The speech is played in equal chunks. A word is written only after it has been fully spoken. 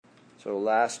So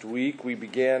last week we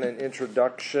began an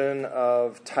introduction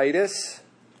of Titus.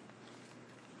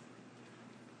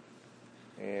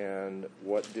 And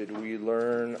what did we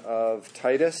learn of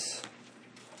Titus?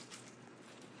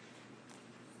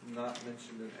 Not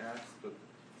mentioned in Acts, but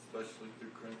especially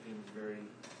through Corinthians, very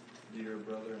dear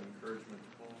brother and encouragement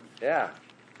to Paul.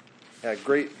 Yeah,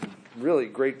 great, really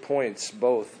great points,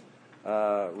 both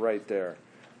right there.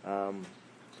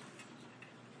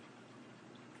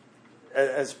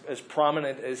 As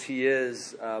prominent as he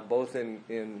is, both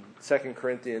in 2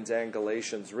 Corinthians and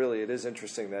Galatians, really it is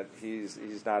interesting that he's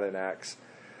not in Acts.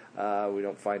 We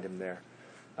don't find him there.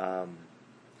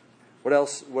 What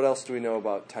else do we know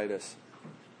about Titus?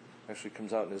 Actually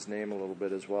comes out in his name a little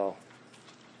bit as well.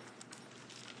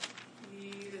 He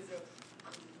is a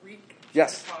Greek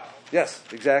Yes, Gentile. yes,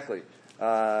 exactly.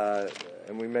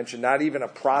 And we mentioned not even a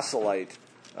proselyte,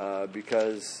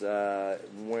 because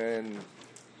when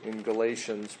in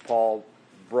Galatians Paul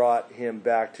brought him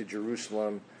back to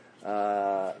Jerusalem,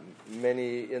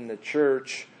 many in the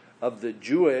church of the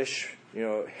Jewish,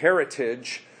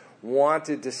 heritage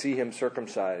wanted to see him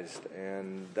circumcised,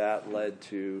 and that led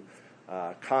to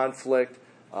conflict.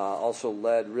 Also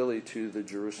led really to the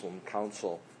Jerusalem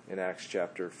Council in Acts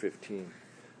chapter 15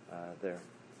 there.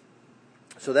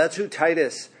 So that's who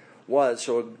Titus was.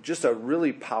 So just a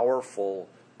really powerful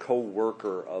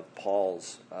co-worker of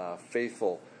Paul's,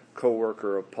 faithful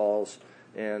co-worker of Paul's.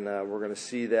 And we're going to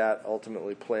see that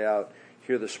ultimately play out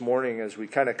here this morning as we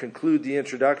kind of conclude the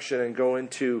introduction and go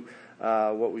into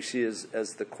what we see as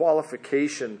the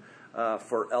qualification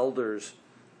for elders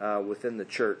within the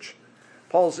church.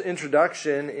 Paul's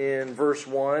introduction in verse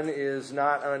 1 is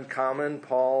not uncommon.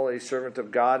 Paul, a servant of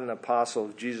God and apostle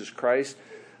of Jesus Christ.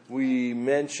 We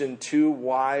mentioned, too,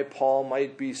 why Paul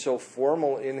might be so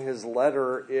formal in his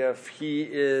letter if he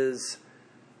is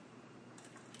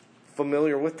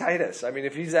familiar with Titus. I mean,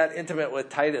 if he's that intimate with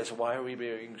Titus, why are we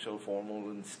being so formal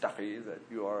and stuffy that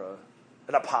you are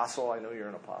an apostle? I know you're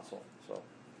an apostle. So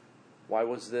why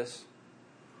was this?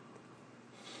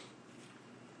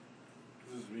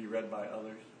 This is to be read by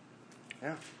others.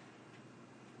 Yeah.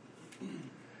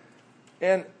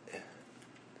 And,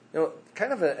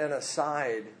 kind of an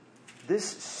aside, this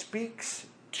speaks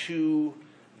to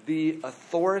the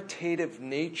authoritative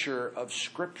nature of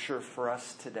Scripture for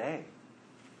us today.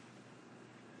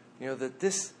 That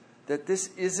this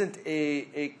isn't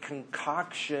a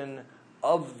concoction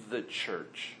of the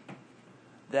church,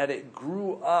 that it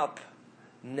grew up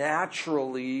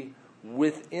naturally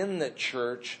within the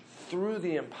church through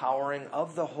the empowering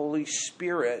of the Holy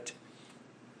Spirit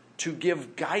to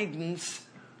give guidance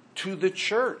to the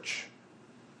church.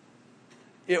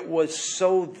 It was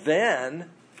so then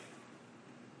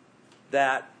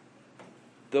that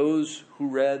those who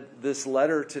read this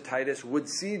letter to Titus would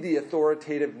see the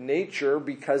authoritative nature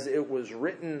because it was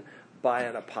written by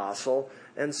an apostle.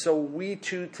 And so we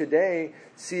too today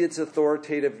see its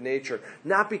authoritative nature.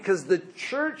 Not because the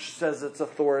church says it's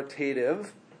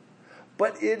authoritative,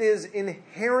 but it is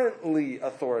inherently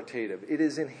authoritative. It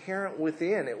is inherent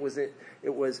within. It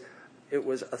was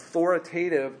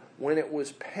authoritative when it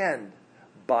was penned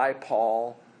by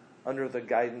Paul under the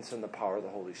guidance and the power of the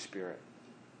Holy Spirit.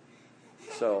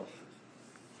 So,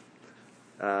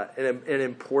 an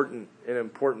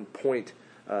important point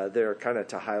there, kind of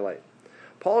to highlight.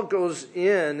 Paul goes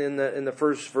in the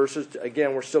first verses.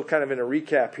 Again, we're still kind of in a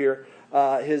recap here.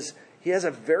 He has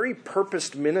a very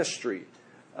purposed ministry,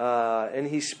 and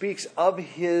he speaks of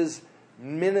his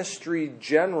ministry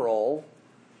general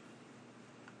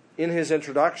in his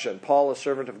introduction. Paul, a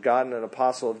servant of God and an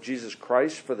apostle of Jesus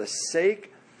Christ, for the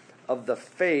sake of the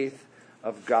faith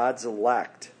of God's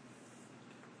elect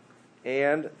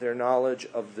and their knowledge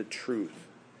of the truth.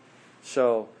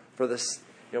 So, for the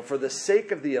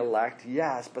sake of the elect,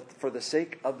 yes, but for the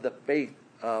sake of the faith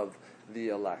of the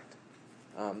elect,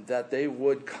 that they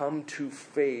would come to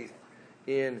faith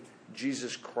in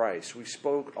Jesus Christ. We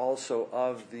spoke also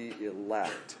of the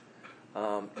elect.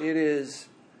 It is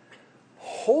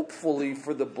hopefully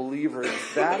for the believer,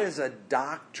 that is a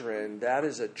doctrine, that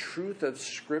is a truth of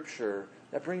Scripture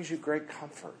that brings you great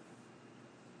comfort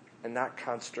and not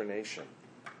consternation.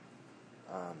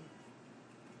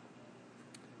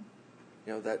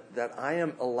 That I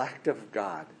am elect of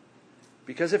God.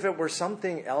 Because if it were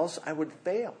something else, I would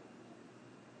fail.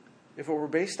 If it were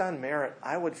based on merit,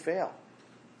 I would fail.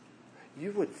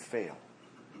 You would fail.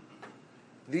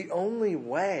 The only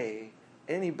way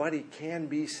anybody can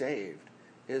be saved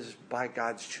is by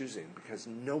God's choosing, because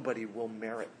nobody will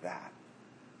merit that.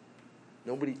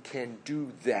 Nobody can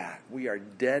do that. We are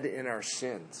dead in our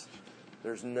sins.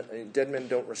 Dead men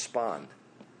don't respond.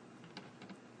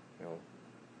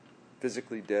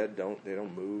 physically dead, they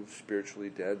don't move. Spiritually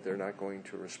dead, they're not going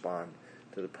to respond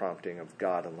to the prompting of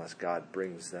God unless God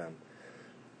brings them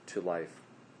to life.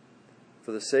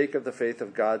 For the sake of the faith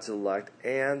of God's elect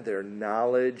and their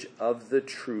knowledge of the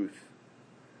truth.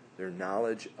 Their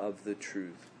knowledge of the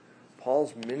truth.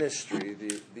 Paul's ministry,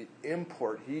 the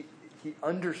import, he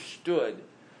understood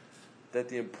that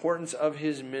the importance of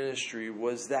his ministry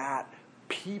was that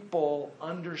people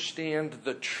understand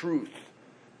the truth.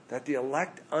 That the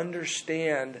elect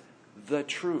understand the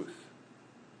truth.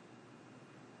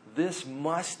 This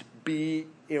must be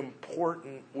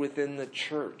important within the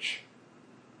church.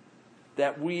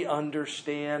 That we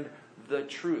understand the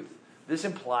truth. This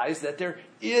implies that there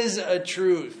is a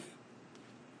truth.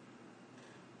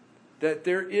 That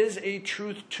there is a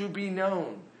truth to be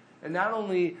known. And not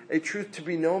only a truth to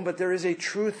be known, but there is a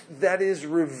truth that is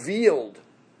revealed.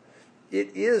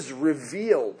 It is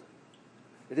revealed.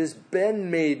 It has been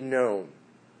made known.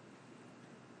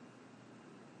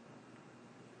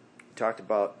 We talked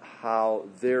about how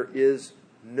there is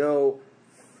no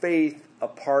faith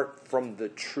apart from the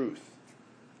truth.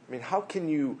 I mean, how can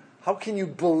you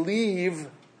believe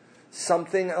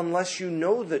something unless you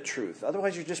know the truth?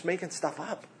 Otherwise, you're just making stuff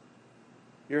up.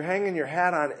 You're hanging your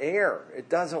hat on air. It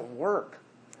doesn't work.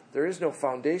 There is no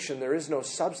foundation. There is no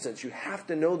substance. You have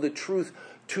to know the truth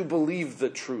to believe the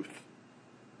truth.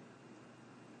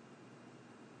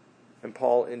 And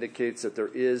Paul indicates that there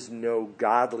is no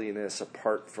godliness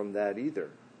apart from that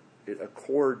either. It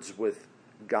accords with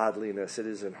godliness. It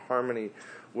is in harmony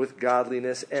with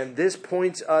godliness. And this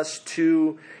points us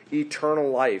to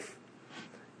eternal life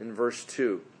in verse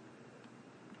 2.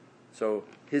 So,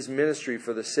 his ministry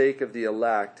for the sake of the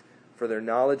elect, for their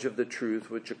knowledge of the truth,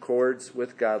 which accords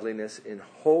with godliness, in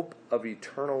hope of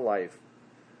eternal life,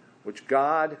 which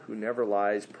God, who never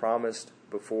lies, promised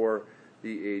before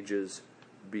the ages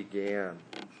began.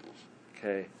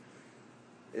 Okay.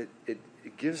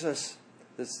 It gives us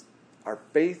this, our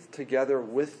faith together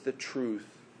with the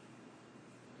truth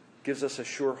gives us a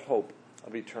sure hope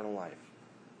of eternal life.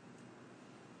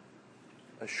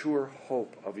 A sure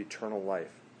hope of eternal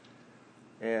life.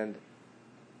 And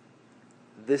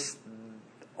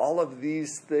all of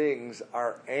these things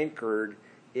are anchored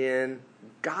in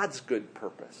God's good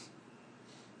purpose.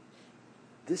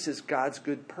 This is God's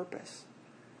good purpose.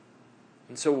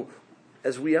 And so,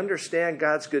 as we understand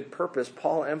God's good purpose,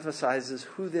 Paul emphasizes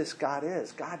who this God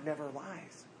is. God never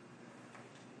lies.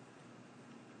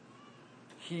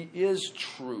 He is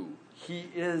true. He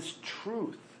is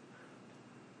truth.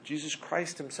 Jesus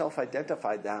Christ himself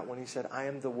identified that when he said, I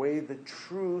am the way, the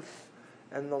truth,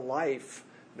 and the life.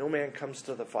 No man comes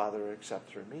to the Father except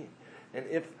through me. And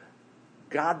if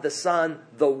God the Son,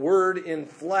 the Word in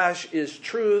flesh, is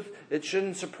truth, it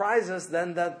shouldn't surprise us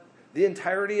then that the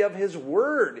entirety of his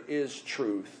Word is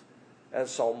truth,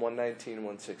 as Psalm 119,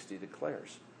 160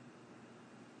 declares.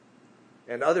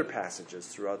 And other passages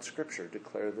throughout Scripture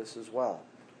declare this as well.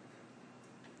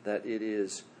 That it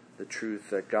is the truth,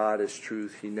 that God is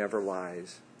truth, he never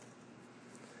lies.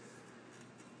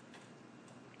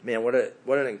 Man, what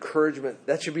an encouragement.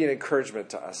 That should be an encouragement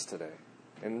to us today.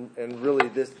 And really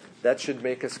that should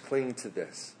make us cling to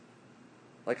this.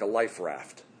 Like a life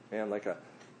raft. Man, like a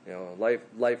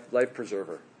life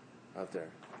preserver out there.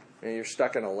 And you're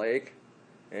stuck in a lake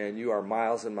and you are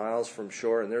miles and miles from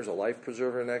shore and there's a life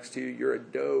preserver next to you, you're a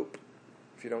dope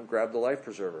if you don't grab the life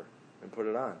preserver and put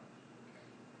it on.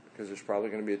 Because there's probably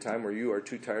going to be a time where you are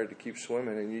too tired to keep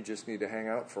swimming and you just need to hang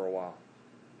out for a while.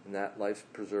 And that life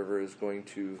preserver is going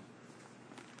to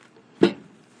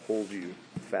hold you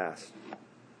fast.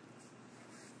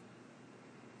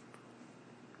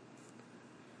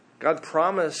 God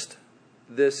promised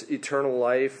this eternal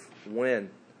life when?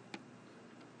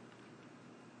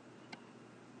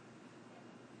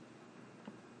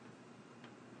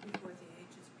 Before the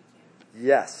ages began.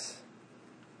 Yes.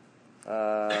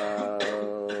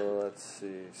 Let's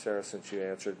see. Sarah, since you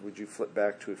answered, would you flip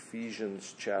back to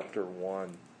Ephesians chapter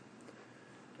 1?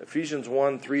 Ephesians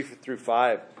 1, 3 through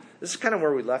 5. This is kind of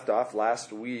where we left off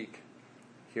last week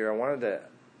here. I wanted to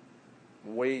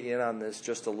weigh in on this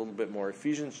just a little bit more.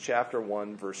 Ephesians chapter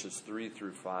 1, verses 3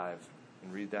 through 5.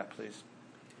 And read that, please.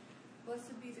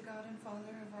 Blessed be the God and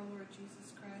Father of our Lord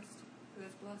Jesus Christ, who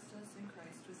has blessed us in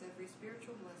Christ with every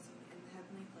spiritual blessing in the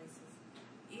heavenly places,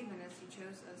 even as he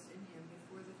chose us in him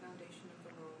before the foundation of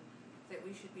the world, that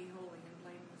we should be holy and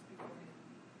blameless before him.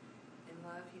 In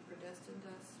love he predestined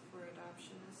us for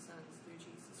adoption as sons through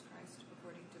Jesus Christ,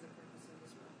 according to the purpose of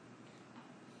his will.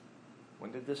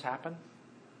 When did this happen?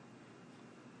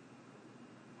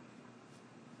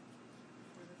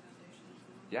 Before the foundation of the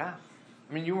world. Yeah.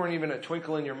 I mean, you weren't even a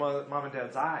twinkle in your mom and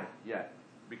dad's eye yet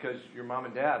because your mom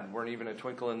and dad weren't even a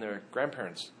twinkle in your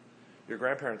grandparents'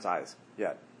 eyes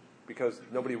yet, because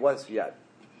nobody was yet.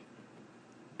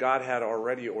 God had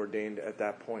already ordained at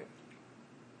that point.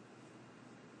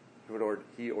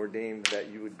 He ordained that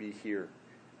you would be here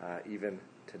even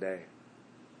today.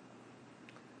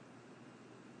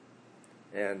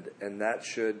 And that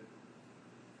should...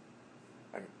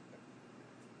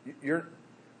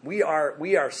 We are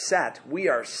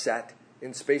set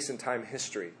in space and time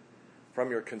history from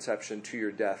your conception to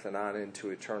your death and on into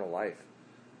eternal life.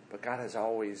 But God has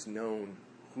always known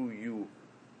who you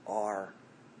are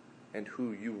and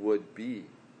who you would be.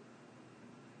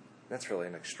 That's really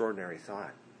an extraordinary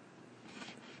thought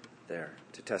there,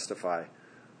 to testify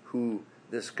who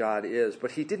this God is.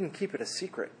 But he didn't keep it a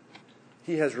secret.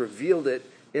 He has revealed it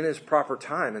in his proper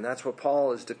time, and that's what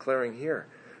Paul is declaring here.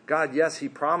 God, yes, he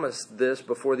promised this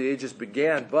before the ages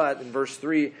began, but in verse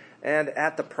 3, and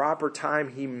at the proper time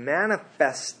he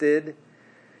manifested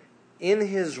in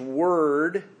his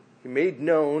word, he made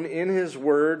known in his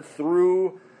word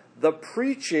through the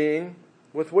preaching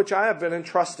with which I have been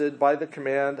entrusted by the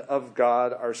command of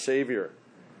God our Savior.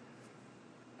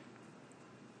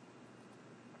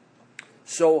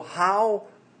 So how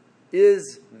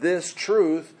is this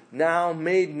truth now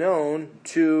made known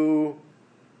to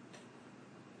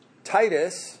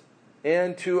Titus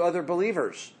and to other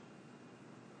believers?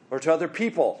 Or to other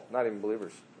people? Not even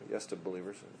believers. Yes, to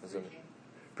believers.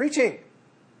 Preaching.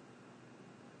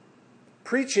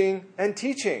 Preaching and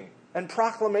teaching and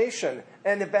proclamation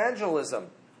and evangelism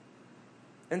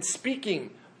and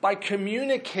speaking by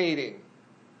communicating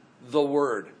the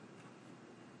word.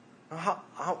 How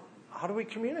do we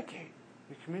communicate?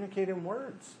 We communicate in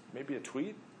words. Maybe a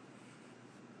tweet.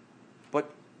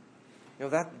 But,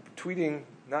 that tweeting,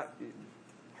 not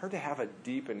hard to have a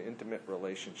deep and intimate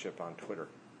relationship on Twitter.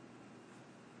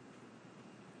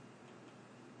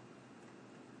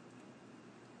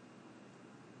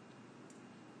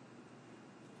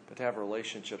 But to have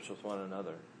relationships with one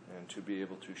another and to be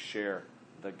able to share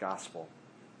the gospel,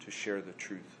 to share the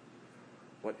truth.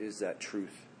 What is that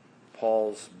truth?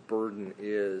 Paul's burden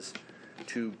is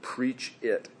to preach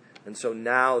it. And so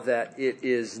now that it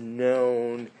is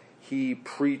known, he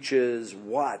preaches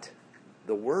what?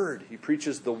 The word. He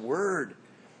preaches the word.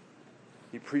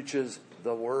 He preaches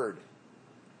the word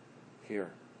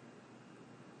here.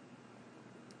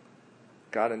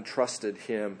 God entrusted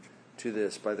him to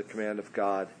this by the command of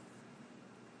God.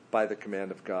 By the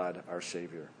command of God, our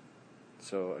Savior.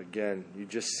 So again, you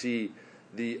just see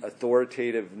the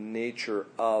authoritative nature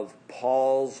of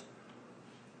Paul's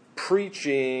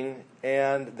preaching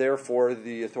and therefore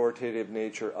the authoritative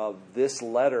nature of this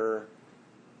letter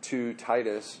to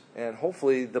Titus. And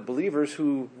hopefully the believers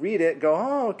who read it go,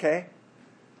 oh, okay.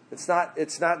 It's not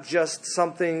just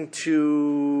something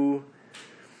to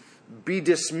be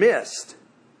dismissed.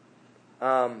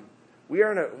 We're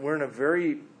in a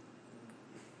very...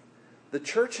 The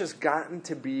church has gotten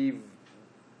to be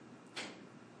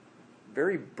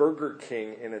very Burger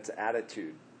King in its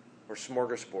attitude, or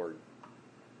smorgasbord.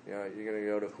 You're going to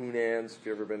go to Hunan's. If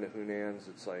you've ever been to Hunan's,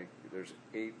 it's like there's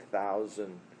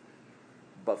 8,000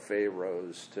 buffet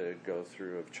rows to go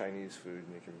through of Chinese food,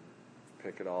 and you can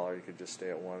pick it all, or you could just stay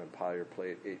at one and pile your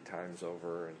plate 8 times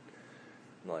over, and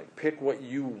pick what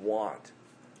you want.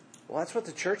 Well, that's what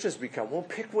the church has become. Well,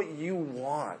 pick what you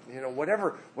want.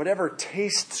 Whatever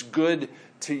tastes good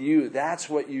to you, that's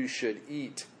what you should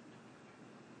eat.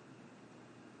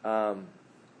 But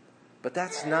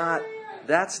that's not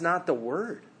the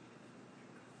word.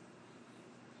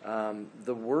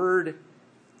 The word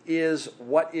is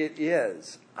what it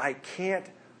is. I can't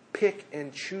pick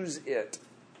and choose it.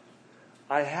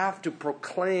 I have to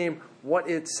proclaim what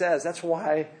it says. That's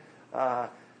why,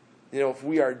 if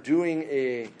we are doing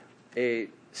a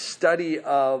study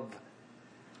of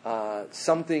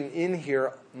something in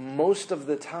here, most of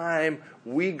the time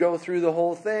we go through the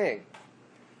whole thing.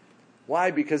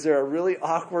 Why? Because there are really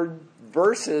awkward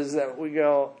verses that we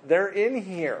go, they're in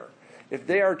here. If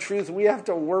they are truth, we have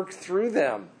to work through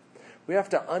them. We have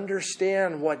to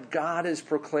understand what God is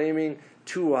proclaiming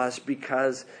to us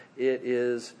because it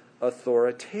is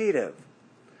authoritative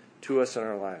to us in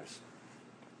our lives.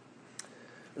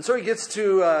 And so he gets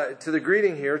to the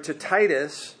greeting here, to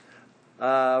Titus,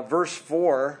 verse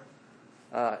 4.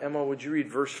 Emma, would you read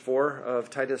verse 4 of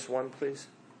Titus 1, please?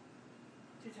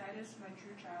 To Titus, my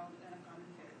true child and a common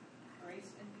care, grace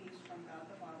and peace from God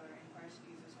the Father and Christ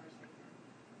Jesus our Savior.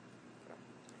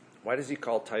 Why does he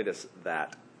call Titus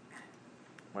that?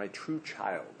 My true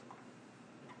child.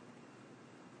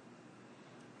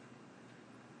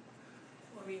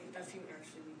 Well, does he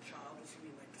actually mean child? Does he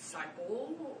mean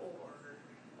disciple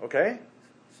or? Okay.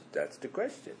 That's the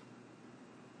question.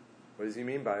 What does he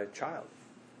mean by a child?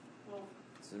 Well,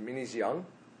 Does it mean he's young?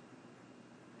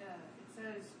 it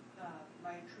says,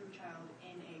 my true child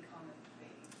in a common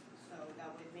faith. So that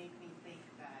would make me think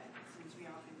that since we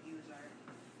often use our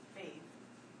faith,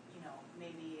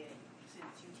 maybe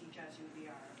since you teach us, you would be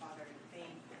our father in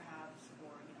faith, perhaps,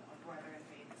 or, a brother in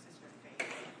faith, a sister in faith.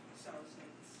 So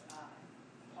since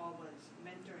Paul was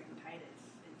mentoring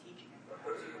Titus and teaching him,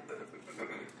 perhaps he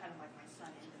was kind of like my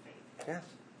son in the faith. Yes,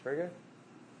 very good.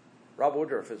 Rob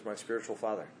Woodruff is my spiritual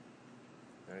father.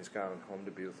 And he's gone home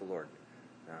to be with the Lord.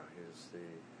 Now, he's the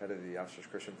head of the Officers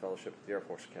Christian Fellowship at the Air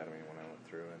Force Academy when I went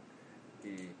through, and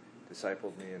he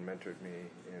discipled me and mentored me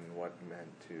in what it meant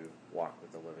to walk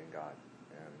with the living God.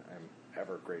 And I'm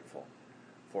ever grateful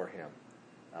for him.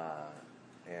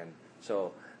 And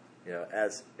so,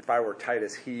 as if I were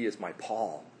Titus, he is my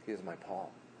Paul. He is my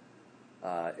Paul.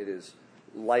 It is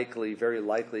likely, very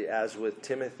likely, as with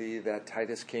Timothy, that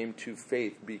Titus came to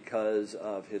faith because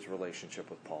of his relationship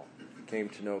with Paul. Came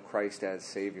to know Christ as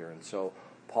Savior. And so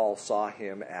Paul saw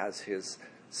him as his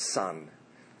son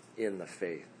in the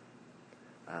faith.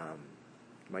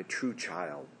 My true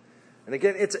child. And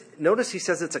again, notice he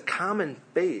says it's a common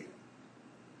faith.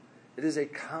 It is a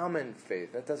common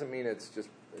faith. That doesn't mean it's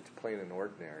plain and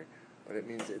ordinary, but it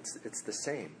means it's the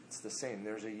same. It's the same.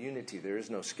 There's a unity. There is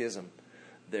no schism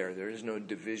there. There is no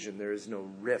division. There is no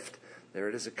rift. There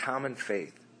it is a common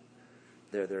faith.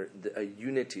 A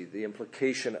unity. The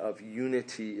implication of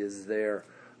unity is there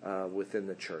within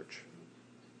the church.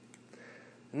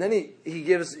 And then he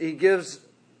gives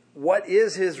what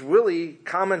is his really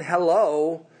common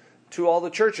hello to all the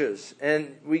churches.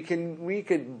 And we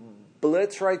could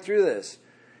blitz right through this.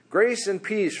 Grace and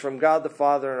peace from God the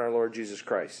Father and our Lord Jesus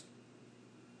Christ.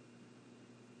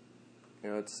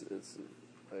 It's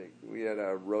like we had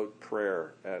a rote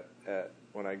prayer at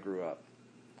when I grew up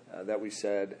that we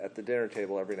said at the dinner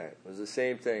table every night. It was the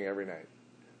same thing every night.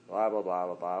 Blah, blah, blah,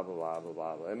 blah, blah, blah, blah,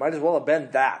 blah, blah. It might as well have been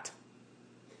that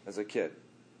as a kid,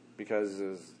 because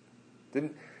it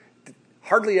didn't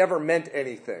hardly ever meant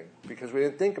anything because we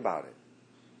didn't think about it.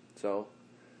 So,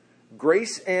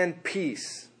 grace and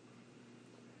peace.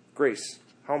 Grace.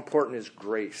 How important is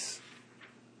grace?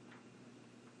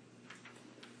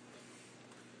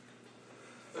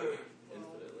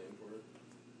 Infinitely important.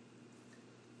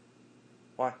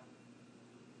 Why?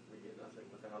 We get nothing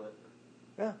without it.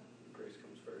 Yeah. Grace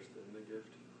comes first, then the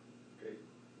gift. The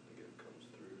gift comes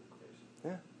through grace.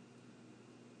 Yeah.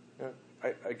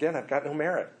 I've got no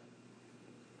merit.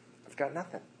 I've got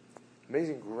nothing.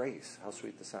 Amazing grace. How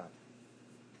sweet the sound.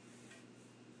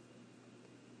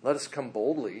 Let us come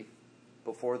boldly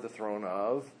before the throne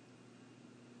of,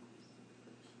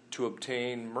 to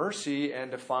obtain mercy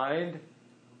and to find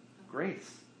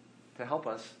grace to help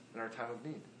us in our time of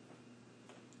need.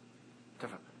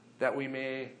 That we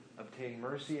may obtain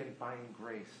mercy and find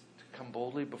grace. To come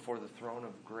boldly before the throne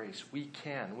of grace. We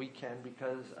can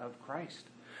because of Christ.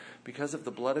 Because of the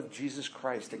blood of Jesus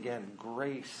Christ. Again,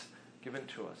 grace given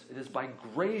to us. It is by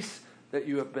grace that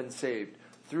you have been saved.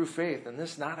 Through faith, and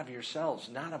this not of yourselves,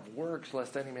 not of works,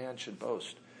 lest any man should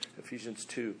boast. Ephesians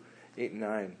 2, 8 and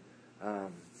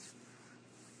 9.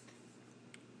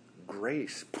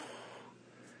 Grace.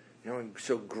 And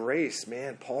so grace,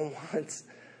 man, Paul wants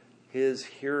his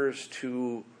hearers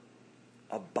to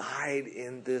abide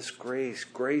in this grace.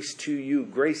 Grace to you.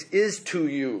 Grace is to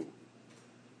you.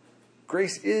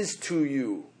 Grace is to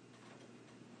you.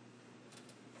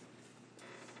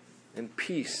 And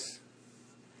peace.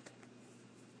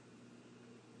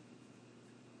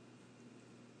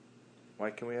 Why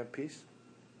can we have peace?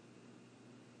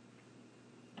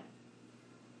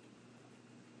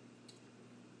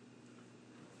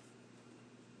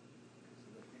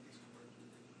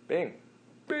 Bing.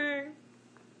 Bing.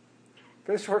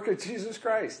 Finished work of Jesus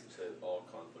Christ. He said all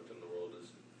conflict in the world is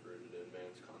rooted in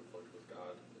man's conflict with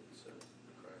God. He said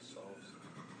Christ solves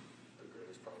the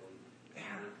greatest problem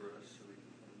for us so we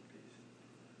can find peace.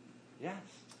 Yes.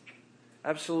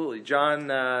 Absolutely. John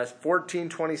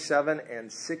 14:27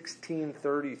 and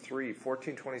 16:33.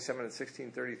 14:27 and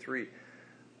 16:33.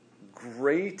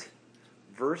 Great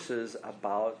verses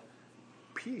about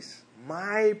peace.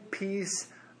 My peace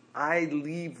I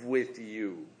leave with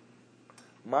you.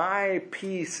 My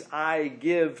peace I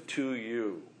give to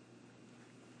you.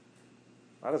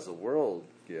 Not as the world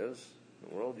gives. In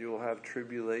the world you will have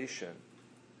tribulation.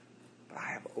 But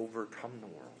I have overcome the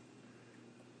world.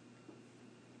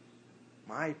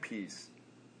 My peace.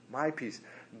 My peace.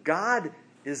 God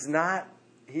is not,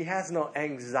 He has no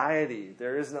anxiety.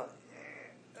 There is no,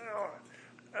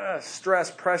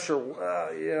 stress, pressure,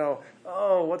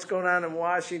 oh, what's going on in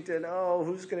Washington? Oh,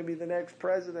 who's going to be the next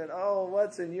president? Oh,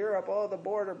 what's in Europe? Oh, the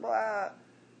border, blah.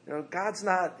 God's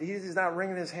not, he's not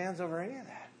wringing his hands over any of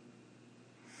that.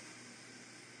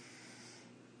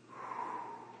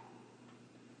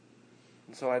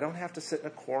 And so I don't have to sit in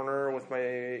a corner with my,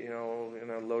 in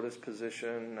a lotus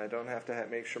position. I don't have to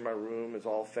make sure my room is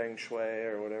all feng shui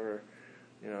or whatever.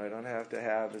 I don't have to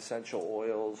have essential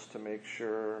oils to make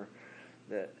sure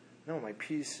that, no, my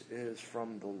peace is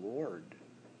from the Lord.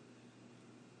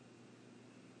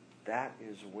 That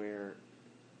is where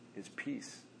is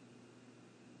peace.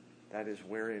 That is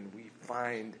wherein we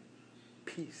find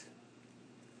peace.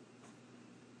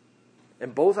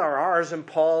 And both are ours, and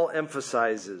Paul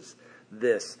emphasizes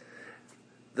this.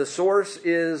 The source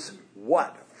is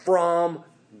what? From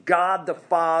God the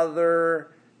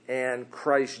Father and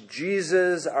Christ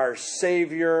Jesus, our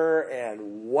Savior,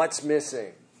 and what's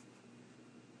missing?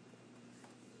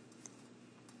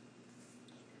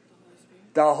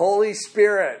 The Holy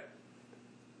Spirit.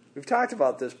 We've talked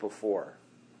about this before.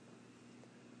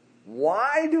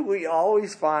 Why do we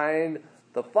always find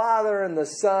the Father and the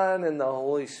Son and the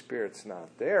Holy Spirit's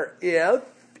not there if,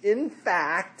 in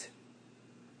fact,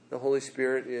 the Holy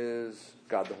Spirit is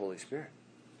God the Holy Spirit?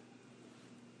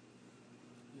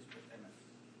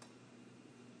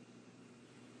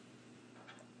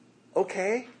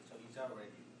 Okay. So he's already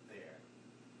there.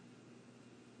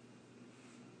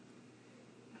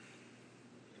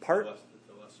 Part. The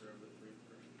lesser of the three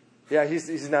persons. Yeah,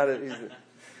 he's not a.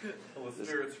 Well, the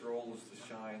Spirit's role is to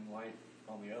shine light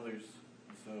on the others,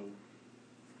 so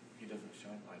he doesn't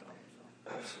shine light on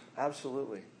himself.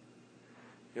 Absolutely.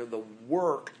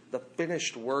 The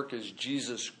finished work is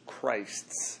Jesus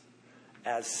Christ's,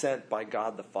 as sent by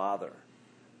God the Father.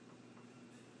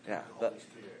 Yeah.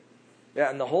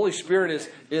 And the Holy Spirit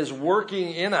is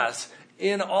working in us,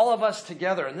 in all of us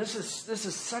together. And this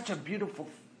is such a beautiful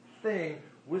thing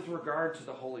with regard to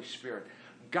the Holy Spirit.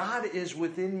 God is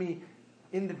within me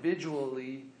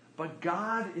individually, but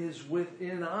God is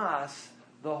within us,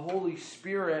 the Holy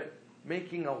Spirit,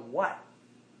 making a what?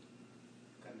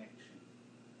 Connection.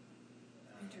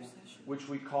 Intercession. Which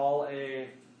we call a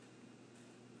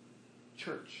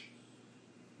church.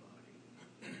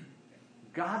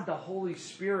 God the Holy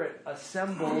Spirit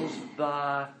assembles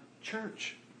the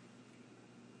church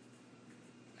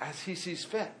as He sees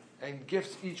fit and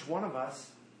gifts each one of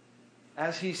us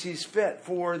as He sees fit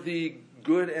for the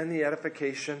good and the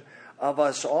edification of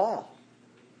us all.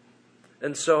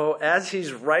 And so as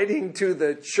He's writing to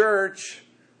the church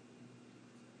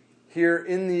here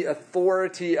in the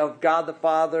authority of God the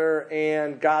Father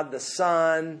and God the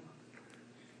Son,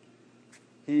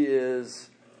 He is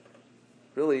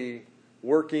really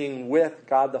working with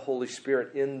God the Holy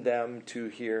Spirit in them to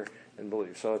hear and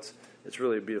believe. So it's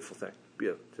really a beautiful thing.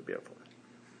 It's a beautiful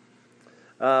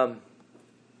thing.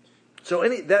 So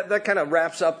that kind of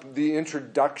wraps up the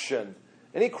introduction.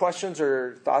 Any questions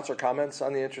or thoughts or comments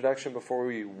on the introduction before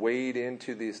we wade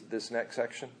into this next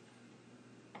section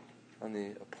on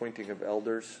the appointing of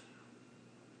elders?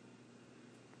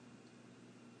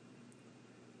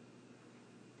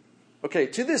 Okay,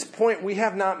 to this point, we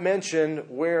have not mentioned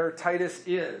where Titus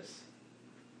is.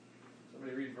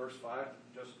 Somebody read verse 5.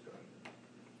 Just go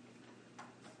ahead.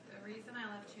 The reason I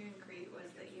left you in Crete was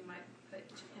that you might put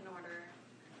in order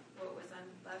what was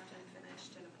left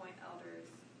unfinished and appoint elders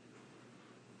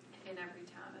in every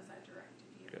town as I directed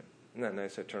you. Good. Isn't that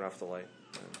nice? I turn off the light.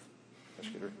 That's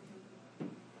good.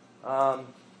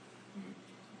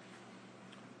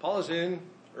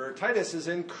 Titus is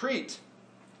in Crete.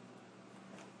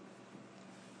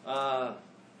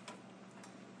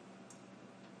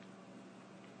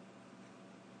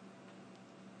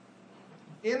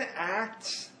 In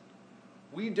Acts,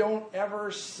 we don't ever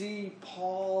see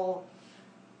Paul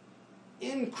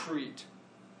in Crete.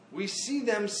 We see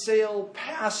them sail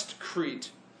past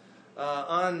Crete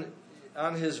on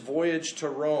his voyage to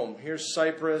Rome. Here's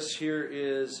Cyprus. Here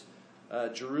is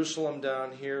Jerusalem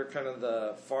down here, kind of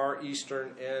the far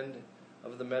eastern end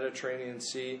of the Mediterranean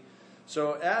Sea.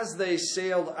 So as they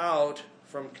sailed out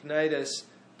from Cnidus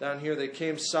down here, they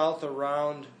came south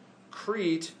around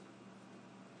Crete.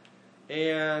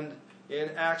 And in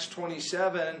Acts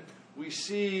 27, we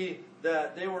see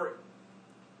that they were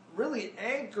really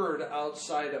anchored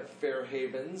outside of Fair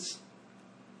Havens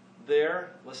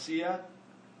there, Lycia,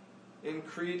 in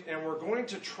Crete. And we're going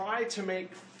to try to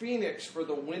make Phoenix for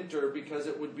the winter because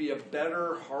it would be a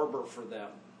better harbor for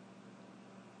them.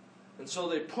 And so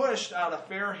they pushed out of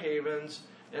Fair Havens,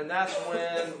 and that's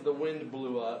when the wind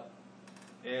blew up.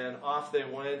 And off they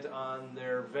went on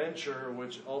their venture,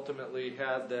 which ultimately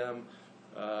had them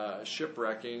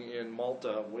shipwrecking in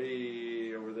Malta,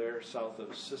 way over there south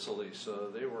of Sicily.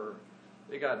 So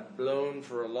they got blown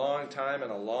for a long time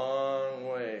and a long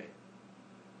way.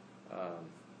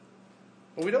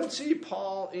 But we don't see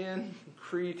Paul in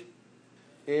Crete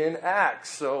in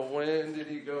Acts. So when did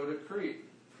he go to Crete?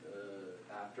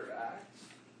 After Acts.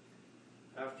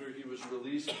 After he was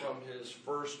released from his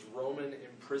first Roman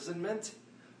imprisonment.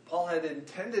 Paul had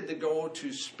intended to go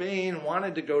to Spain,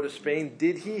 wanted to go to Spain.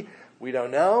 Did he? We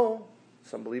don't know.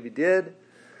 Some believe he did.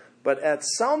 But at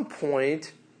some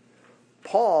point,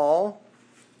 Paul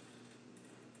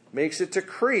makes it to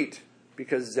Crete,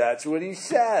 because that's what he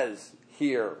says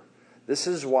here. This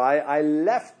is why I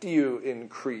left you in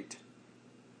Crete.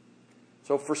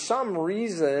 So for some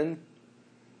reason,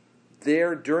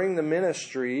 there during the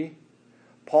ministry,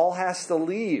 Paul has to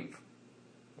leave.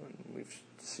 We've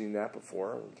seen that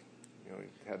before.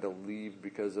 He had to leave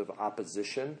because of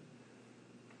opposition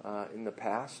in the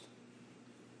past.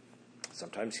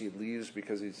 Sometimes he leaves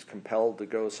because he's compelled to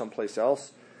go someplace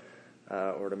else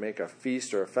or to make a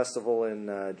feast or a festival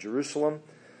in Jerusalem.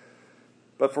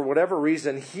 But for whatever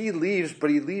reason, he leaves, but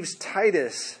he leaves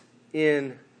Titus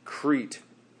in Crete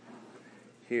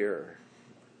here.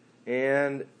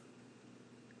 And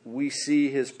we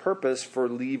see his purpose for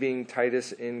leaving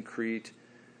Titus in Crete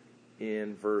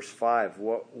in verse 5.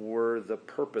 What were the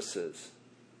purposes?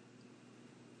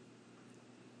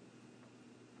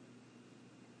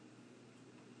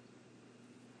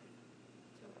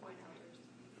 To appoint elders.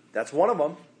 That's one of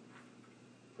them.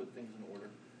 Put things in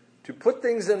order. To put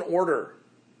things in order.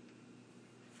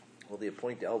 Well, the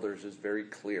appoint elders is very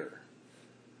clear.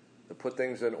 The put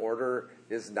things in order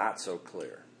is not so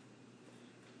clear.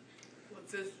 Well, it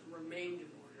says remained in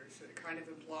order, so it kind of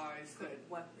implies that.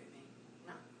 What remain?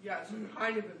 No. Yeah, so it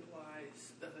kind of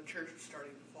implies that the church is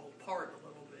starting to fall apart a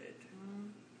little bit.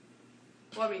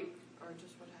 Well, I mean, Or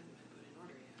just what hasn't been put in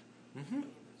order yet. Mm-hmm.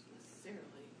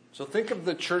 Necessarily. So think of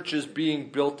the churches being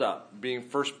built up, being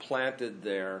first planted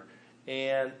there.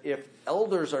 And if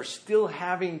elders are still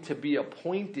having to be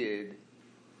appointed,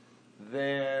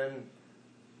 then,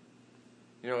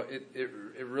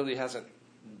 it really hasn't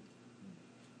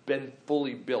been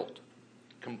fully built,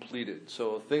 completed.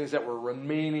 So things that were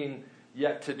remaining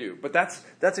yet to do. But that's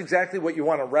exactly what you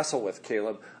want to wrestle with,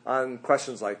 Caleb, on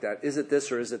questions like that. Is it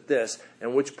this or is it this?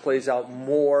 And which plays out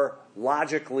more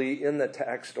logically in the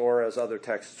text or as other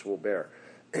texts will bear.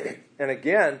 And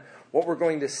again, what we're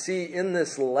going to see in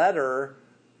this letter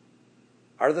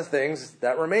are the things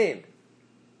that remain.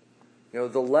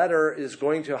 The letter is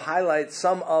going to highlight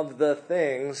some of the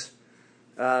things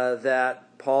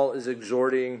that Paul is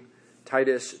exhorting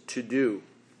Titus to do.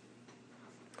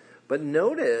 But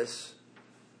notice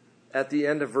at the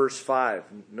end of verse 5,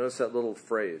 notice that little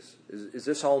phrase. Is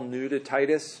this all new to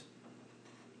Titus?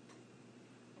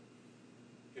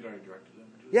 He'd already directed them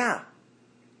to it. Yeah.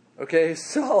 Okay,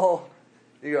 so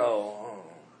you go,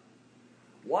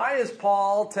 why is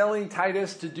Paul telling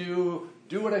Titus to do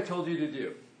what I told you to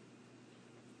do?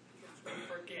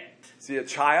 forget. Is he a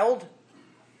child?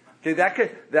 Okay, that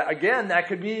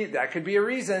could be a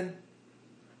reason.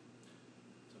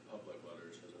 It's a public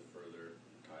letter, so to further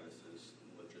Titus's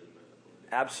legitimate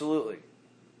authority.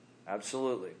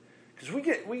 Absolutely. Because we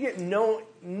get no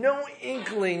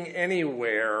inkling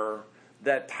anywhere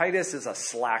that Titus is a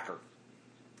slacker.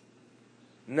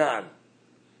 None.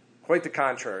 Quite the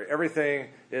contrary. Everything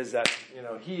is that,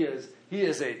 he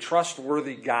is a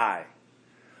trustworthy guy.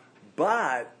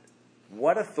 But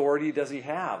what authority does he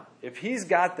have? If he's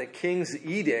got the king's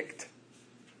edict,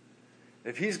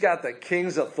 if he's got the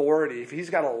king's authority, if he's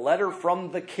got a letter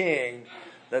from the king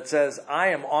that says, I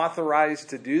am authorized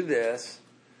to do this,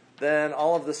 then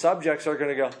all of the subjects are going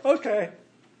to go, okay,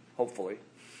 hopefully,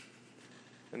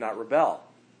 and not rebel.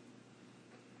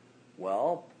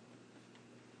 Well,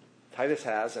 Titus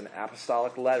has an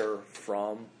apostolic letter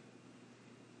from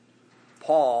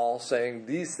Paul saying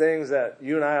these things that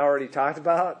you and I already talked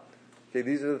about, okay,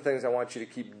 these are the things I want you to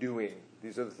keep doing.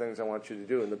 These are the things I want you to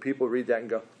do. And the people read that and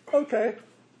go, okay.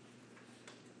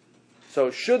 So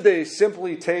should they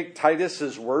simply take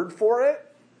Titus's word for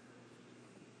it?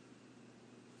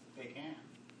 They can.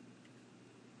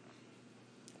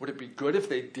 Would it be good if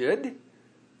they did?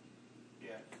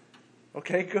 Yeah.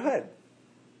 Okay, good.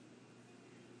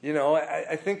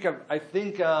 I think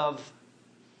of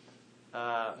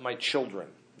my children.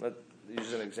 Let's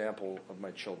use an example of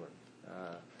my children.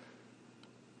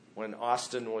 When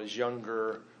Austin was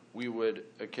younger, we would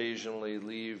occasionally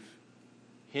leave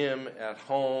him at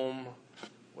home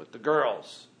with the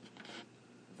girls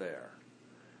there.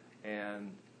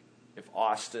 And if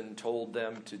Austin told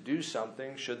them to do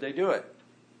something, should they do it?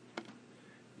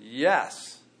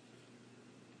 Yes.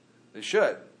 They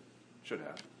should. Should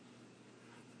have.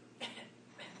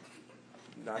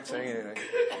 Not saying anything.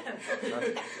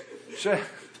 Nothing. Should.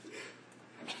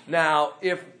 Now,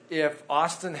 if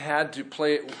Austin had to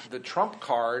play the trump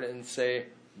card and say,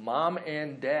 Mom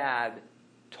and Dad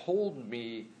told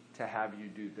me to have you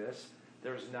do this,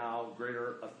 there's now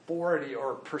greater authority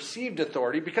or perceived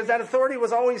authority, because that authority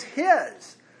was always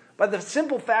his. By the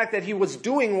simple fact that he was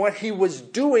doing what he was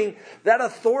doing, that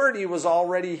authority was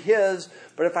already his.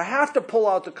 But if I have to pull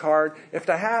out the card, if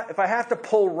I have to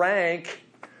pull rank,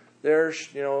 there's,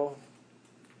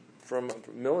 from a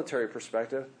military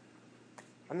perspective,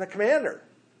 I'm the commander.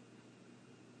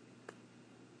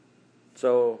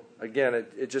 So again,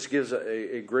 it just gives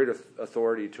a great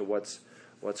authority to what's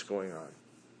going on.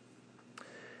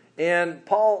 And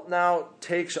Paul now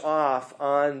takes off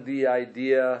on the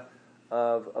idea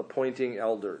of appointing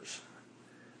elders.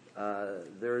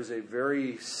 There is a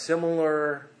very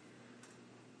similar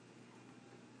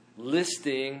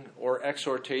listing or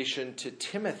exhortation to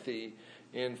Timothy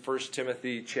in 1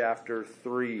 Timothy chapter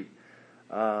 3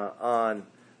 on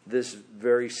this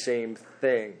very same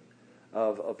thing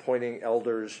of appointing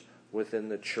elders within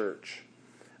the church.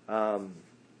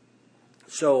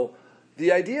 So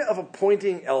the idea of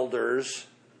appointing elders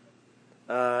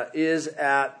is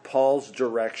at Paul's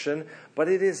direction, but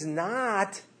it is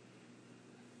not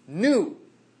new.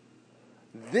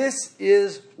 This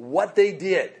is what they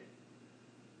did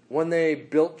when they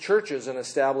built churches and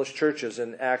established churches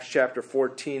in Acts chapter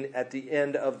 14 at the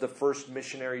end of the first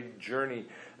missionary journey.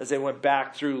 As they went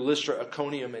back through Lystra,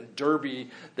 Iconium, and Derbe,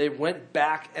 they went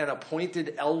back and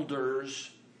appointed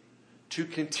elders to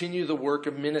continue the work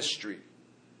of ministry.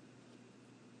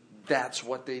 That's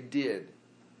what they did.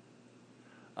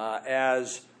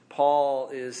 As Paul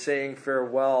is saying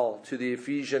farewell to the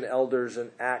Ephesian elders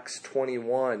in Acts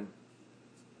 21,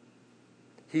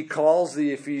 he calls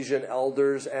the Ephesian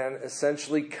elders and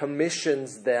essentially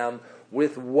commissions them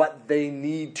with what they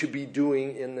need to be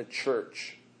doing in the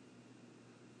church.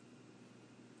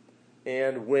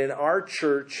 And when our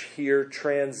church here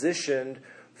transitioned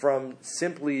from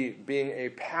simply being a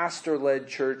pastor-led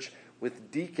church with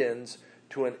deacons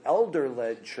to an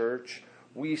elder-led church,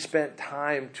 we spent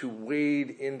time to wade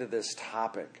into this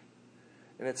topic.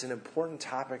 And it's an important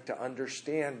topic to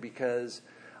understand because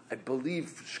I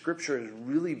believe Scripture is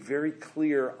really very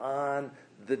clear on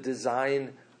the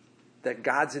design, that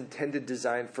God's intended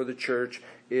design for the church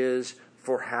is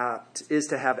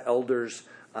to have elders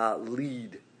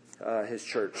lead His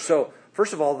church. So,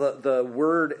 first of all, the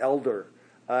word elder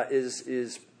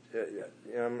is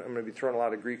I'm going to be throwing a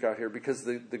lot of Greek out here because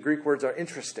the Greek words are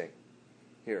interesting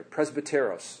here.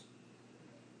 Presbyteros.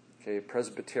 Okay,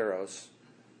 presbyteros,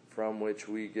 from which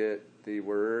we get the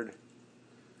word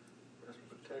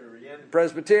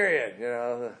Presbyterian.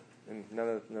 And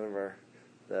none of our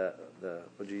the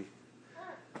OG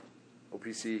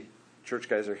OPC church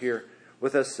guys are here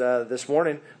with us this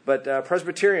morning. But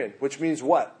Presbyterian, which means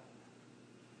what?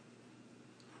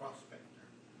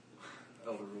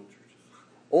 Elder rule churches.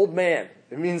 Old man.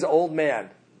 It means old man,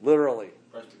 literally.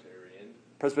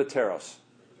 Presbyteros.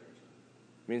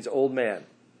 Means old man.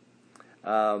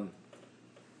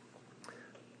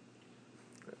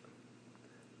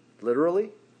 Literally,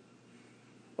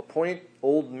 appoint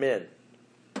old men.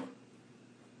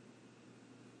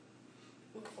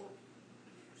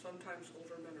 Sometimes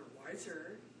older men are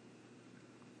wiser.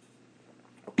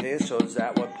 Okay, so is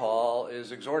that what Paul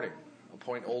is exhorting?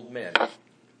 Appoint old men.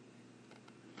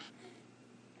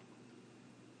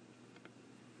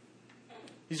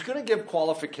 He's going to give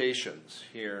qualifications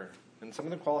here. And some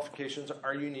of the qualifications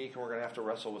are unique, and we're going to have to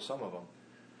wrestle with some of them.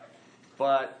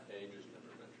 But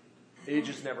age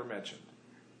is never mentioned.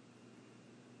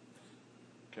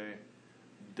 Okay?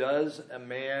 Does a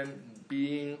man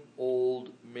being old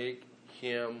make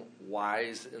him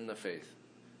wise in the faith?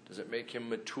 Does it make him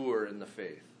mature in the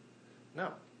faith?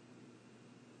 No.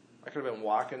 I could have been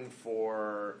walking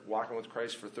with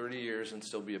Christ for 30 years and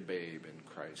still be a babe in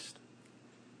Christ.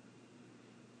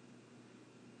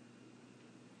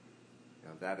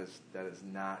 That is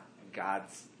not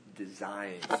God's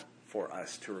design for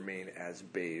us to remain as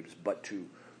babes, but to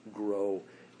grow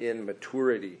in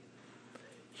maturity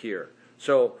here.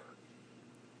 So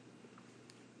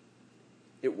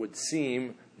it would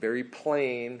seem very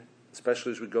plain,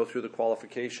 especially as we go through the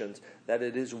qualifications, that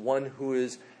it is one who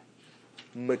is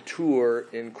mature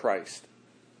in Christ,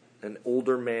 an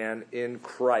older man in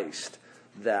Christ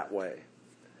that way.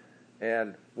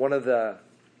 And one of the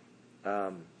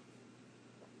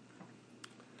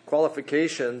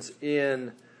qualifications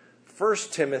in 1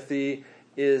 Timothy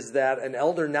is that an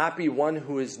elder not be one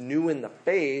who is new in the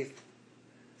faith,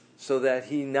 so that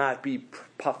he not be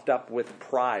puffed up with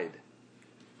pride,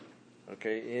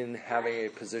 okay, in having a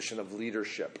position of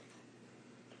leadership.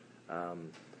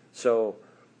 So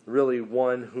really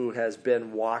one who has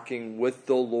been walking with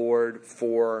the Lord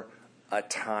for a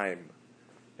time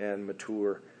and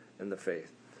mature in the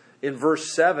faith. In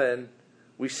verse 7,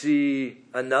 we see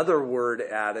another word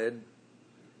added,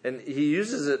 and he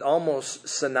uses it almost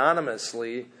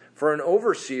synonymously. For an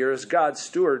overseer, as God's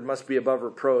steward, must be above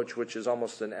reproach, which is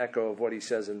almost an echo of what he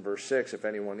says in verse 6, if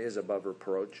anyone is above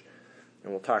reproach.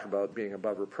 And we'll talk about being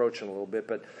above reproach in a little bit,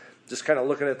 but just kind of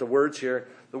looking at the words here,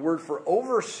 the word for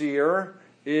overseer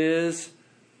is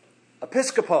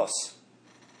episkopos,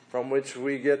 from which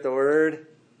we get the word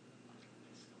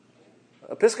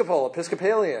episcopal,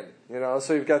 Episcopalian.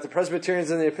 So you've got the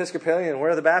Presbyterians and the Episcopalian. Where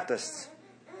are the Baptists?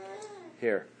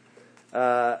 Here.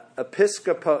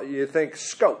 Episcopal, you think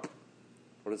scope.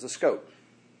 What is a scope?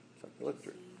 Something to look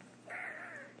through.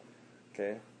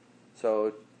 Okay.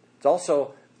 So it's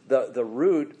also, the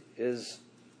root is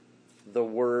the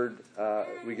word,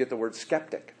 we get the word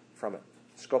skeptic from it.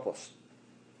 Scopos.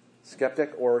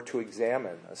 Skeptic, or to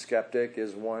examine. A skeptic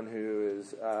is one who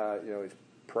is, he's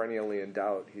perennially in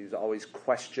doubt. He's always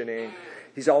questioning.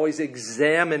 He's always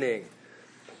examining.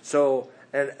 So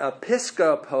an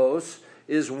episkopos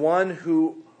is one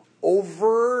who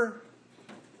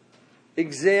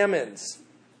over-examines.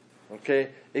 Okay?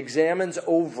 Examines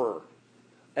over.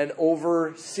 An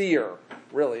overseer.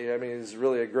 Really, is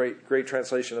really a great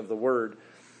translation of the word.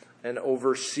 An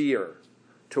overseer.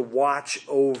 To watch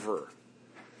over.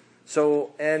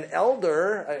 So an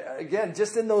elder, again,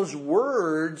 just in those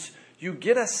words, you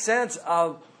get a sense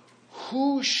of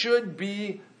who should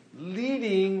be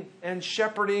leading and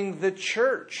shepherding the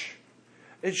church.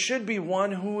 It should be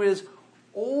one who is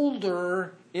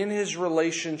older in his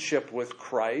relationship with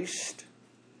Christ,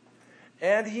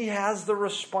 and he has the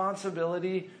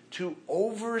responsibility to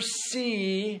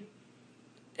oversee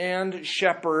and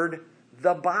shepherd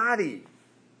the body.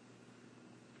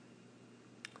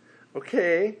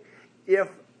 Okay, if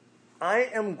I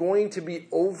am going to be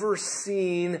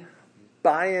overseen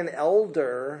by an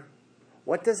elder,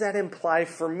 what does that imply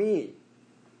for me?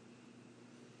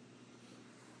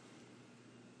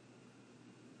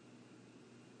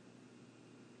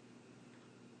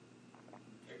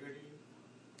 Integrity,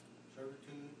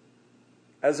 servitude.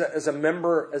 As a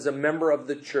member of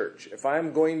the church, if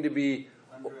I'm going to be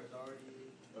Under authority.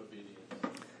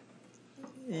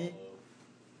 Obedience.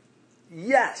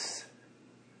 Yes.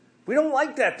 We don't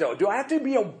like that, though. Do I have to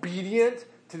be obedient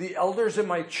to the elders in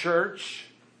my church?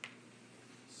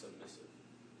 Submissive.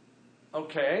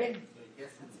 Okay. Yes.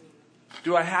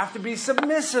 Do I have to be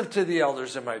submissive to the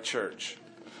elders in my church?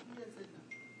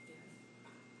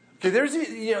 Okay, there's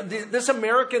this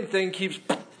American thing keeps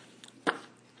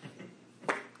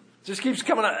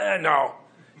coming out. No,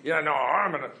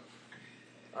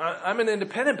 I'm an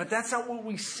independent, but that's not what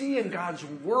we see in God's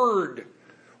word.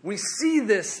 We see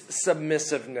this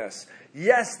submissiveness.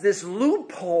 Yes, this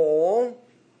loophole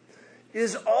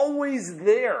is always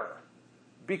there,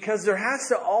 because there has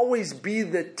to always be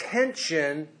the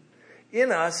tension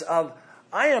in us of,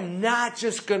 I am not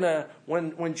just going to,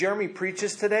 when Jeremy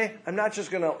preaches today, I'm not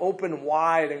just going to open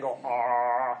wide and go,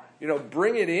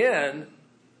 bring it in.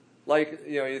 Like,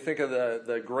 you think of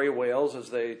the gray whales as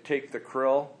they take the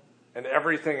krill and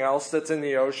everything else that's in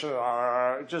the ocean,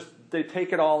 they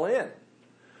take it all in.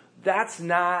 That's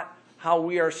not how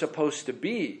we are supposed to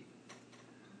be.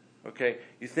 Okay,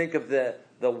 you think of the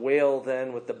whale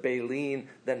then with the baleen,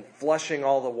 then flushing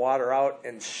all the water out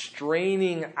and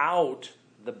straining out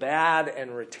the bad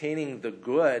and retaining the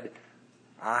good.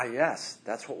 Yes,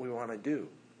 that's what we want to do.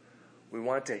 We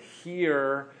want to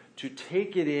hear, to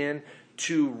take it in,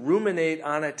 to ruminate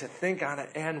on it, to think on it,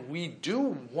 and we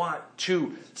do want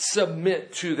to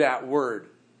submit to that word.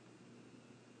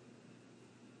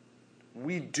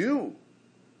 We do.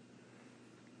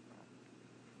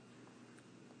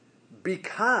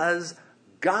 Because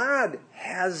God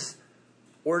has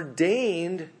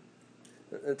ordained,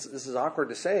 this is awkward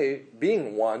to say,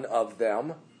 being one of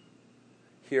them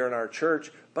here in our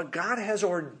church, but God has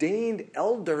ordained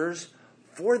elders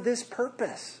for this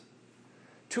purpose,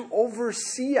 to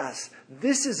oversee us.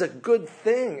 This is a good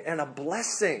thing and a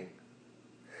blessing.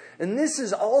 And this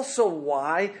is also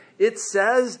why it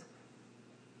says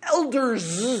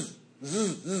elders,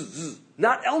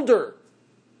 not elder.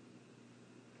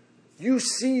 You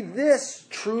see this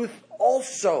truth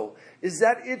also, is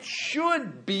that it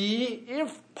should be,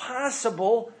 if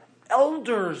possible,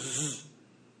 elders.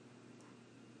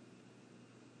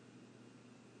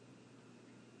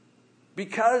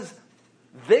 because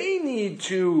they need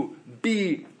to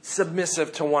be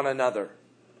submissive to one another.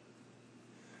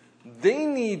 They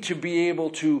need to be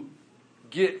able to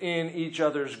get in each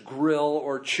other's grill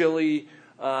or chili.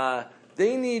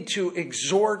 They need to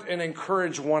exhort and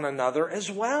encourage one another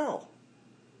as well.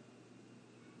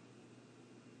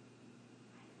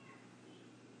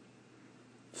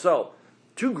 So,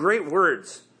 two great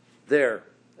words there.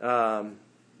 You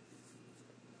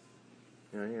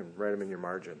can write them in your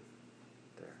margin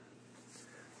there.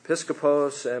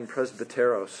 Episkopos and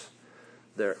presbyteros.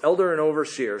 There, elder and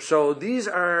overseer. So these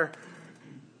are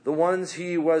the ones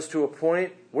he was to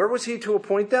appoint. Where was he to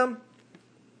appoint them?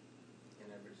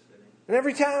 In every city. In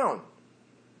every town.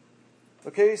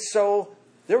 Okay, so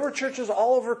there were churches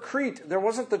all over Crete. There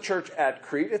wasn't the church at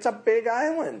Crete. It's a big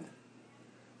island.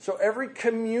 So every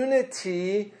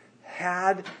community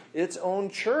had its own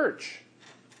church.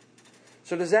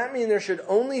 So does that mean there should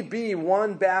only be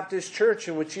one Baptist church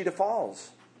in Wichita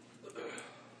Falls?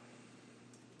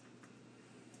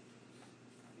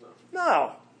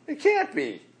 No, it can't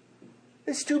be.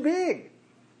 It's too big.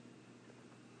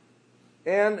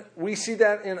 And we see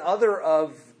that in other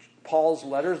of Paul's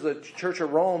letters, the Church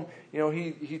of Rome.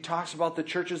 He talks about the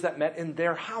churches that met in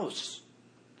their house.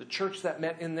 The church that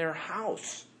met in their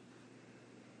house.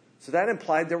 So that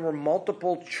implied there were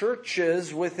multiple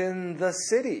churches within the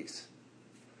cities.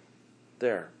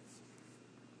 There.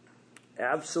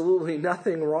 Absolutely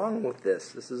nothing wrong with this.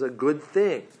 This is a good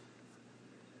thing.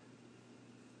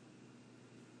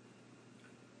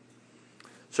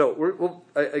 So we'll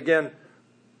again,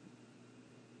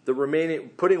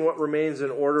 putting what remains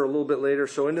in order a little bit later.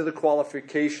 So into the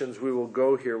qualifications we will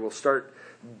go here. We'll start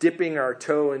dipping our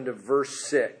toe into verse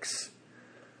 6.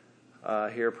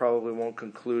 Here probably won't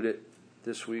conclude it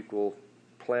this week. We'll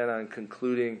plan on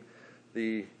concluding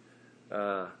the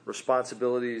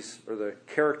responsibilities or the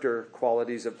character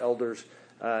qualities of elders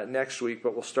next week.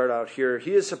 But we'll start out here.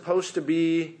 He is supposed to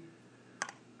be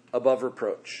above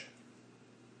reproach.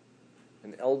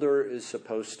 An elder is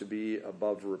supposed to be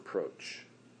above reproach.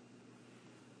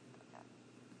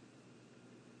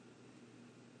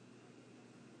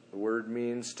 The word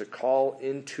means to call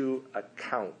into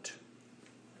account.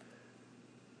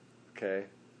 Okay?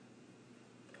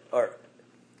 Or,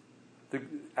 the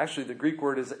Greek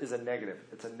word is a negative.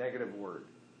 It's a negative word.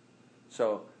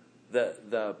 So,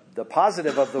 the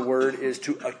positive of the word is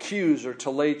to accuse or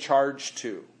to lay charge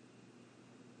to.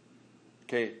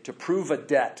 Okay? To prove a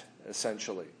debt.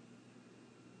 Essentially.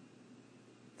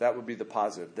 That would be the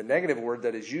positive. The negative word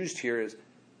that is used here is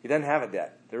he doesn't have a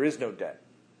debt. There is no debt.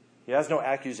 He has no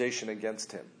accusation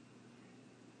against him.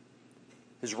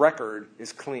 His record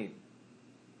is clean.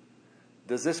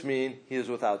 Does this mean he is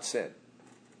without sin?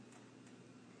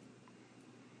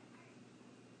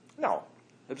 No.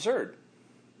 Absurd.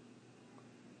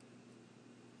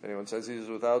 If anyone says he is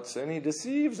without sin, he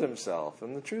deceives himself,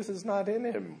 and the truth is not in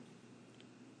him.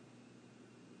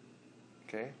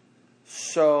 Okay,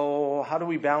 so how do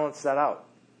we balance that out?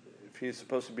 If he's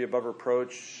supposed to be above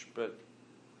reproach, but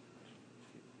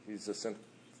he's a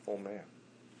sinful man.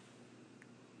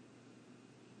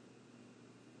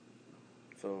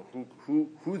 So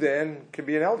who then can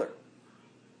be an elder?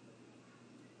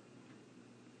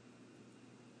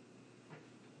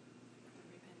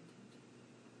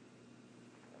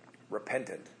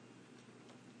 Repentant.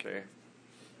 Okay.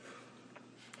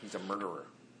 He's a murderer.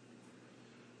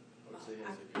 I would say he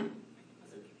has a good,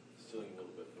 stealing a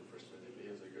little bit from First Timothy, he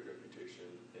has a good reputation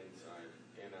inside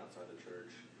and outside the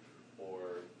church,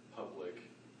 or public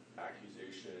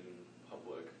accusation,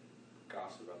 public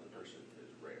gossip about the person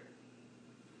is rare.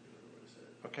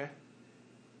 Okay.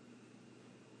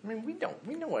 I mean,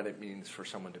 we know what it means for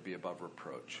someone to be above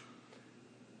reproach.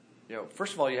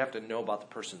 First of all, you have to know about the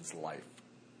person's life.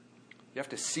 You have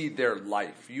to see their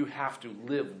life. You have to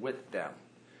live with them.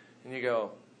 And you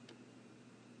go,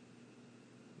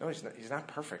 no, he's not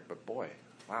perfect, but boy,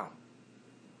 wow.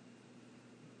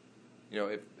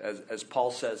 As Paul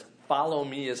says, follow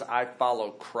me as I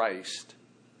follow Christ.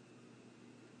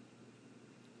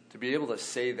 To be able to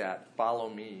say that, follow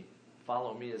me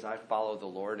as I follow the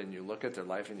Lord, and you look at their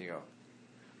life and you go,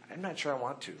 I'm not sure I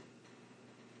want to.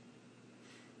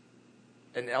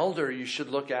 An elder you should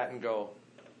look at and go,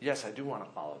 yes, I do want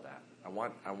to follow that. I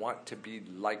want to be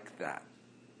like that.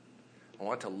 I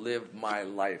want to live my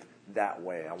life that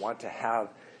way. I want to have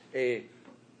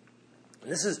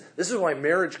this is why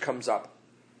marriage comes up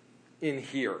in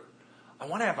here. I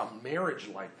want to have a marriage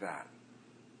like that.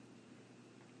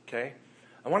 Okay?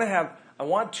 I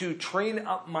want to train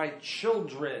up my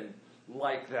children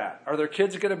like that. Are their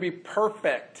kids going to be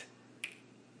perfect?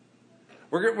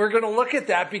 We're going to look at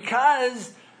that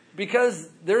because Because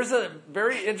there's a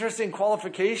very interesting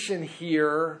qualification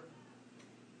here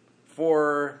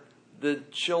for the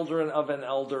children of an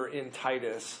elder in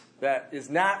Titus that is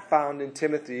not found in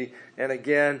Timothy. And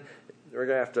again, we're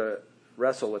going to have to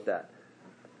wrestle with that.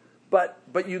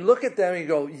 But you look at them and you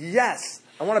go, yes,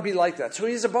 I want to be like that. So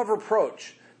he's above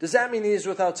reproach. Does that mean he's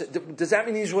without sin? Does that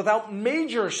mean he's without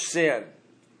major sin?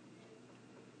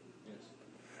 Yes.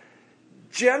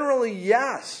 Generally,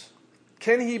 yes.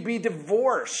 Can he be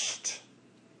divorced?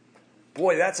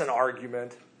 Boy, that's an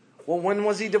argument. Well, when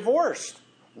was he divorced?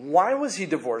 Why was he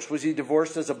divorced? Was he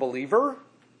divorced as a believer?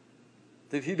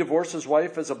 Did he divorce his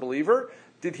wife as a believer?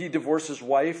 Did he divorce his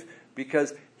wife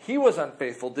because he was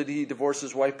unfaithful? Did he divorce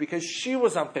his wife because she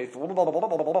was unfaithful? Blah, blah, blah,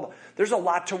 blah, blah, blah. There's a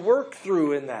lot to work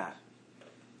through in that.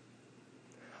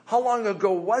 How long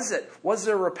ago was it? Was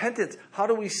there repentance? How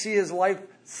do we see his life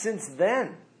since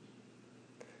then?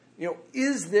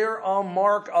 Is there a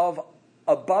mark of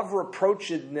above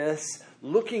reproachedness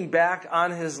looking back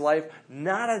on his life?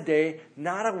 Not a day,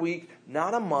 not a week,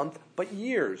 not a month, but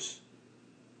years.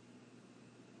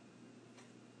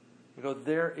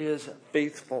 There is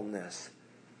faithfulness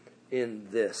in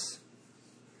this.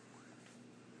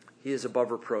 He is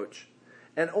above reproach.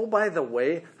 And oh, by the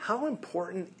way, how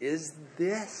important is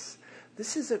this?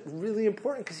 This is really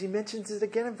important because he mentions it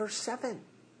again in verse 7.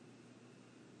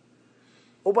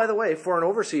 Oh, by the way, for an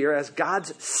overseer, as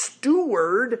God's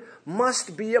steward,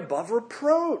 must be above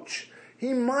reproach.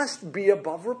 He must be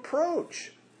above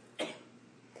reproach.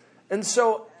 And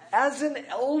so, as an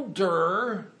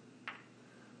elder,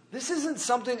 this isn't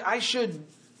something I should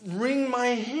wring my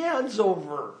hands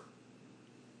over.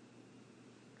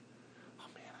 Oh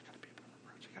man, I gotta be above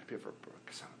reproach. I gotta be above reproach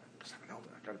because I'm an elder.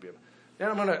 I gotta be above.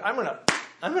 Then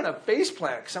I'm gonna face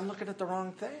plant because I'm looking at the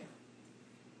wrong thing.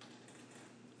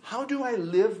 How do I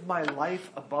live my life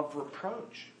above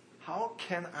reproach? How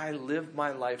can I live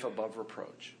my life above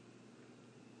reproach?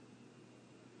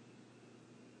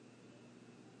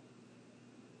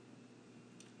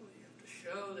 Well, you have to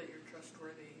show that you're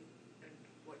trustworthy and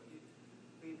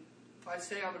if I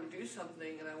say I'm going to do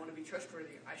something and I want to be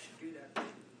trustworthy, I should do that.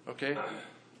 Okay.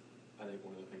 I think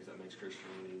one of the things that makes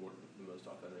Christianity the most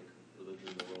authentic religion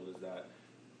in the world is that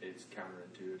it's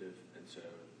counterintuitive, and so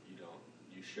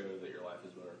you show that your life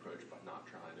is above reproach by not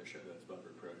trying to show that it's above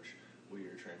reproach. We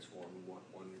are transformed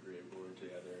one degree of glory to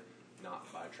the other, not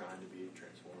by trying to be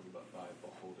transformed, but by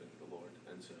beholding the Lord.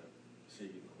 And so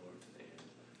seeking the Lord and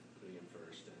putting him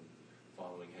first and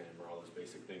following him are all those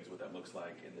basic things, what that looks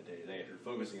like in the day-to-day. If you're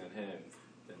focusing on him,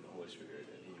 then the Holy Spirit,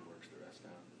 and he works the rest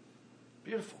out.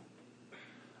 Beautiful.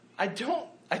 I don't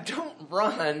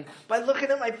run by looking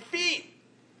at my feet.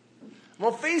 I'm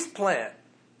a face plant.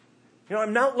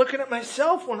 I'm not looking at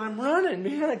myself when I'm running.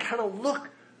 Man, I gotta look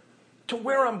to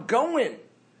where I'm going.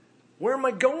 Where am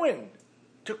I going?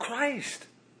 To Christ.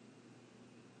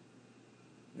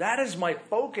 That is my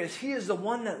focus. He is the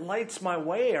one that lights my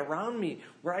way around me,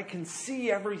 where I can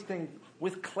see everything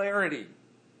with clarity.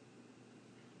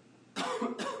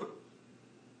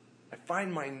 I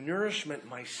find my nourishment,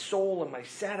 my soul, and my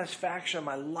satisfaction,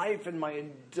 my life, and my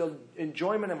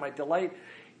enjoyment and my delight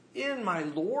in my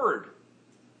Lord.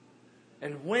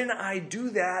 And when I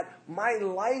do that, my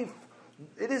life,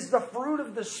 it is the fruit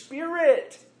of the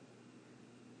Spirit.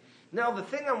 Now, the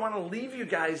thing I want to leave you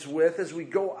guys with as we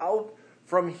go out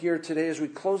from here today, as we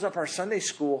close up our Sunday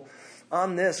school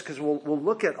on this, because we'll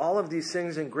look at all of these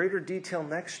things in greater detail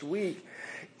next week,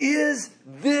 is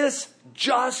this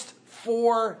just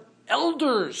for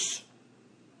elders?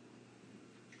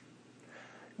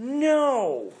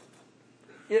 No,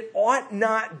 it ought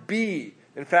not be.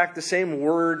 In fact, the same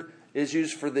word is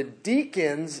used for the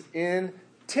deacons in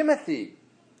Timothy.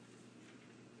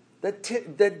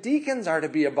 The deacons are to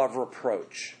be above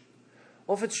reproach.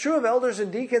 Well, if it's true of elders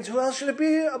and deacons, who else should it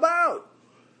be about?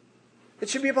 It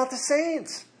should be about the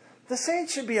saints. The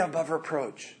saints should be above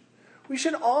reproach. We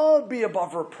should all be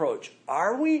above reproach.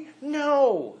 Are we?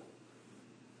 No.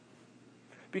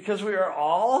 Because we are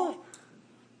all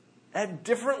at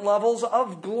different levels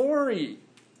of glory.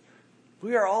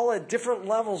 We are all at different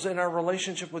levels in our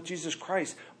relationship with Jesus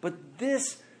Christ. But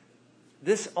this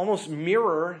almost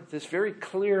mirror, this very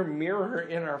clear mirror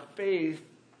in our faith,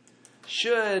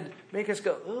 should make us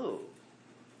go,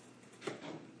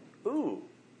 ooh.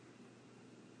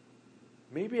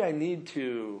 Maybe I need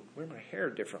to wear my hair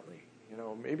differently.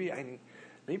 Maybe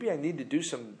I need to do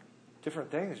some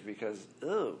different things because,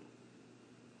 I'm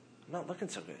not looking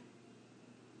so good.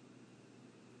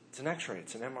 It's an X-ray.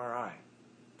 It's an MRI.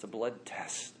 It's a blood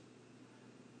test.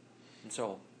 And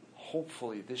so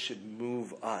hopefully this should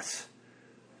move us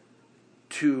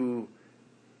to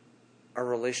our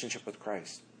relationship with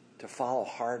Christ. to follow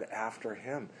hard after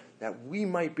him, that we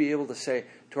might be able to say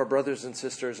to our brothers and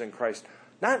sisters in Christ,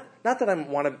 not that I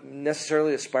want to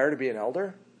necessarily aspire to be an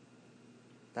elder.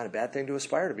 Not a bad thing to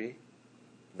aspire to be,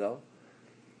 though.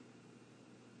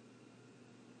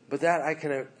 But that I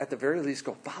can, at the very least,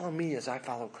 go, follow me as I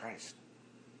follow Christ.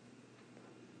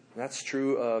 And that's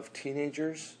true of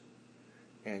teenagers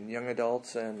and young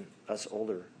adults and us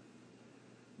older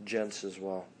gents as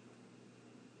well.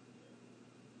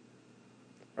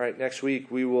 All right, next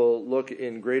week we will look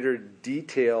in greater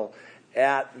detail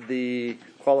at the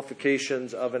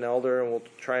qualifications of an elder, and we'll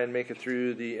try and make it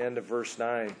through the end of verse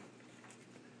 9.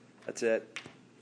 That's it.